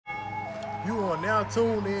You are now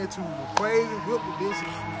tuned into the Crazy Whip Edition.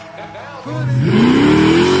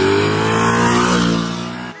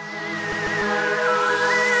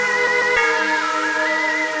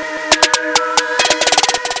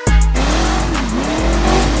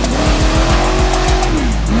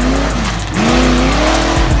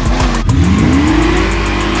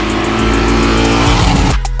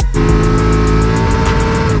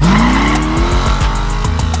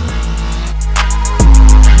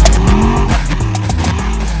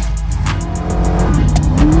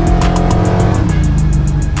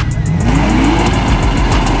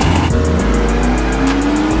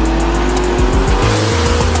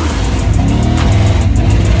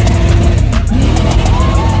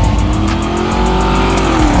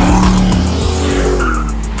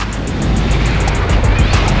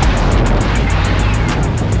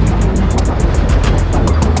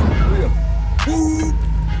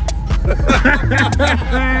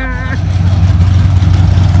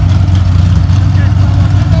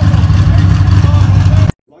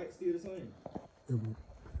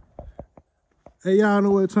 Hey, y'all know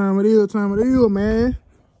what time it is, man.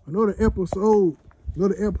 Another episode,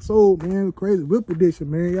 man. Crazy Whip Edition,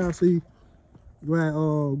 man. Y'all see, you got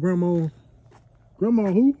Grandma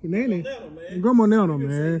who? Nanny. Grandma Nana,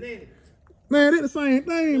 man. Man, they the same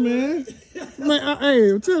thing, man. Man,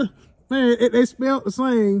 hey, tell man, they spelled the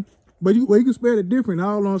same, but you can spell it different.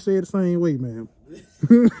 All on say it the same way, man.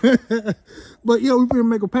 But yo, we finna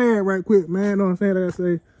make a pad right quick, man. You know what I'm saying? Like I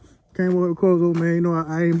say, came over to CUZO, man. You know,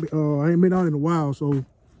 I ain't been out in a while, so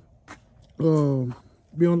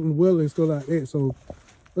be on the well and stuff like that. So,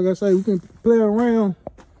 like I say, we can play around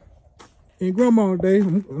in Grandma Day.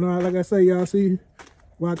 You know, like I say, y'all see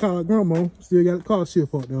why I call it Grandma. Still got the car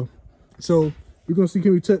shift up though. So we're gonna see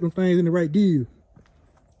can we tuck them things in the right gear.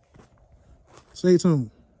 Stay tuned.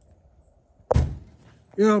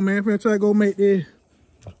 Yeah, man, finna try to go make that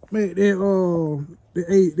the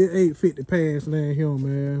 850 pass down here,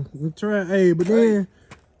 man. We try, hey, but then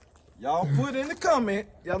y'all put in the comment.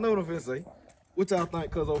 Y'all know what I'm finna say. What y'all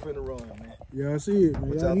think CUZO finna run, man? Yeah, I see it, man.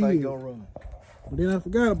 What y'all think gonna run? But then I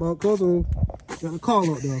forgot about CUZO got a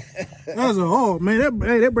call up though. That was man.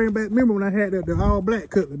 That bring back memory when I had the all black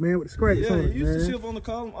cutlet, man, with the scratch on it, you used man. to shift on the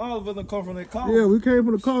column. All of us come from that column. Yeah, we came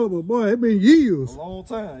from the column, but boy, it been years. A long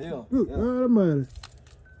time, yeah. Good God Almighty.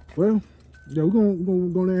 Well, yeah, we're gonna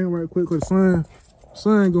go down right quick because the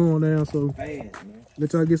sun going down, so fast, man.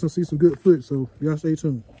 Let y'all see some good foot, so y'all stay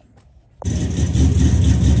tuned. Hey,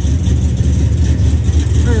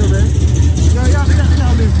 man.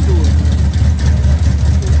 Y'all listen to it.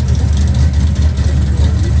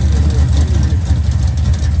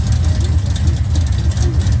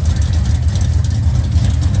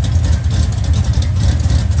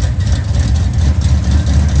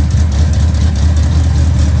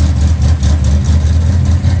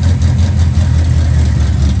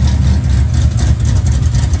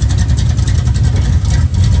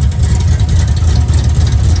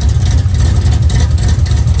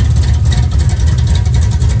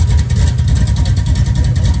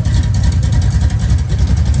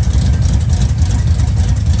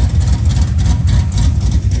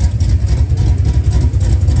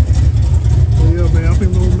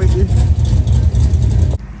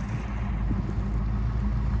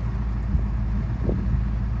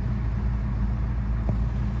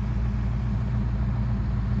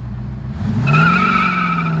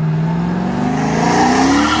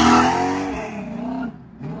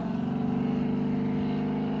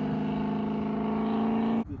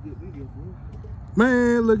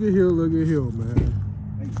 Man, look at here, man.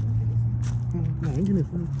 Man, give me a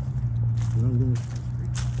phone.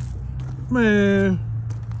 Man,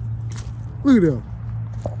 look at them.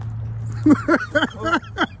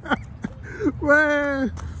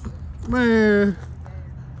 Man.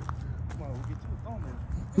 Come on, we'll get you a phone there.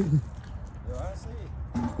 Yeah, I see it.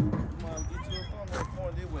 Come on, we'll get you a phone there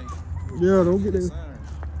going this way. Yeah, don't get that.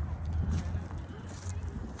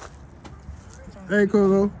 Hey,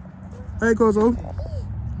 CUZO. Hey, CUZO.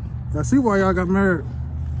 I see why y'all got married.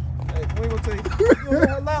 Hey, we gonna tell you.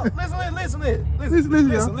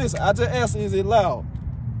 Listen. I just asked, is it loud?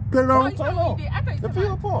 Turn it on. Turn it on. The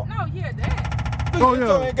fuel pump. No, yeah, that. Look,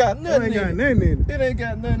 it ain't got nothing in it. It ain't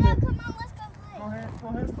got nothing in it. Come on, let's go. Go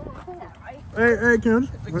ahead, start. Hey, Kim.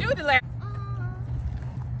 Do the last.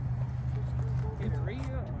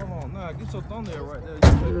 Hold on, nah, get your thumb there right there. You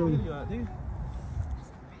take a video out there.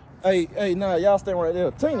 Hey, nah, y'all stay right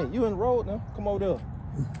there. Tina, you in the road now? Come over there.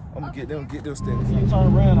 I'm gonna get them standing. You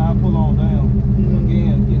turn around, I'll pull on down.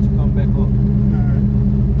 Again, get you come back up.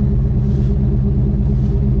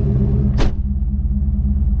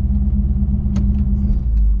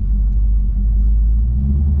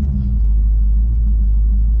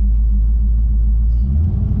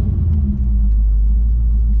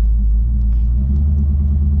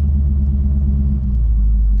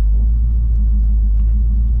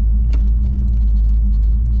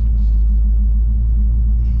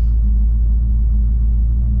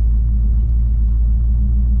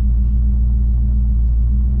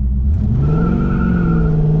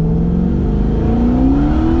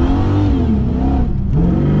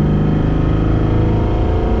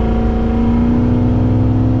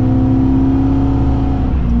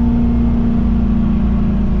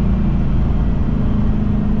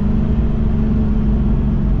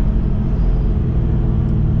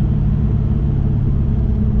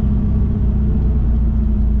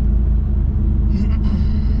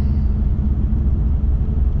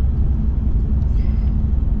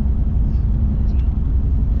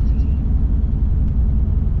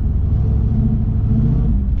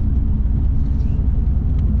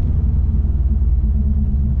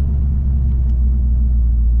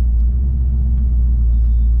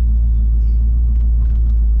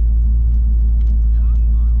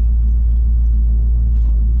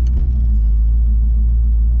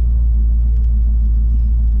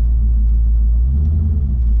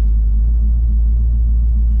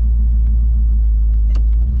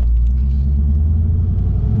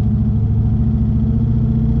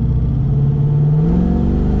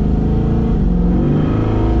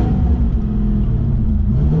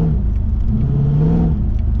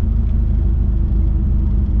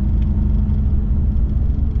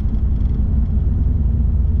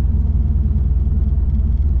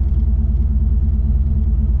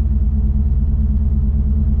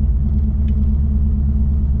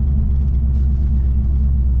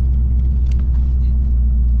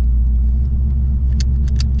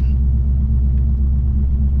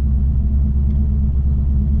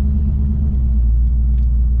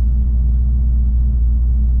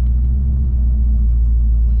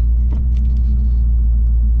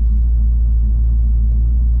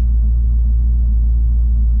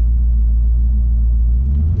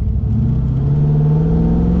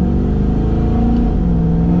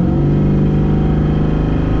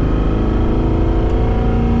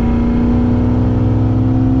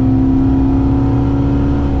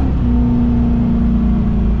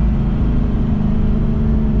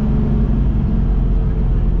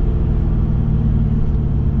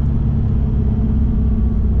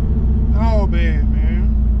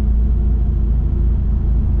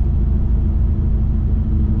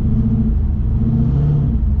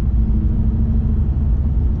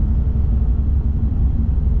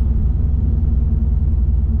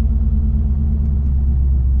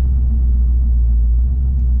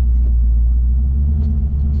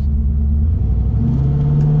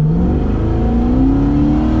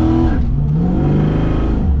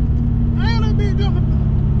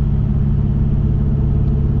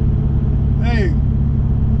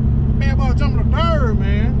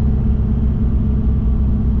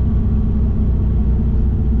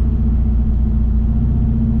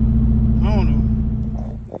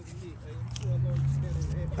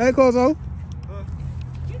 Hey, CUZO.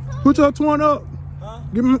 Put your 20 up.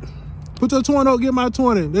 Give me. Put your 20 up. Get my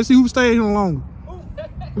 20. Let's see who stays here longer.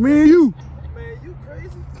 Me and you. Man, you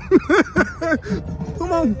crazy?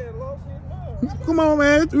 Come on. Come on,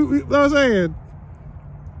 man. You know what I'm saying?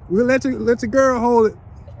 We'll let your girl hold it.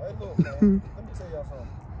 Hey, look, man. Let me tell y'all something.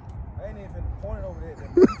 I ain't even finna point it over there.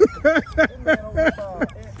 This man over there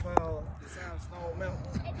by the Sandstone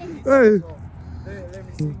Mountain. Hey. Let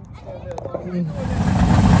me see.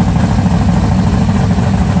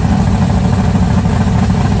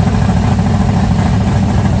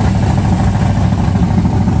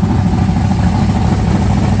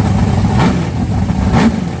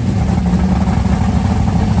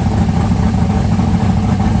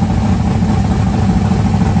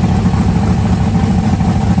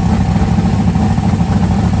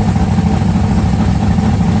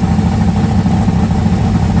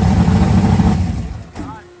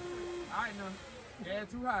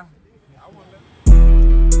 Too high.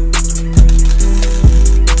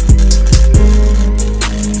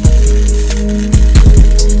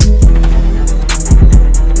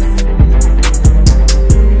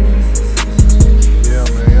 Yeah,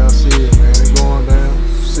 man, y'all see it, man. It's going down.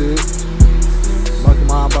 See it? Lucky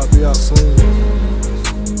mine about to be out soon.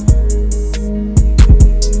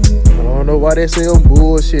 I don't know why they say I'm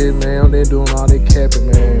bullshit, man. They doing all that capping,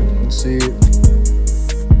 man. You see it?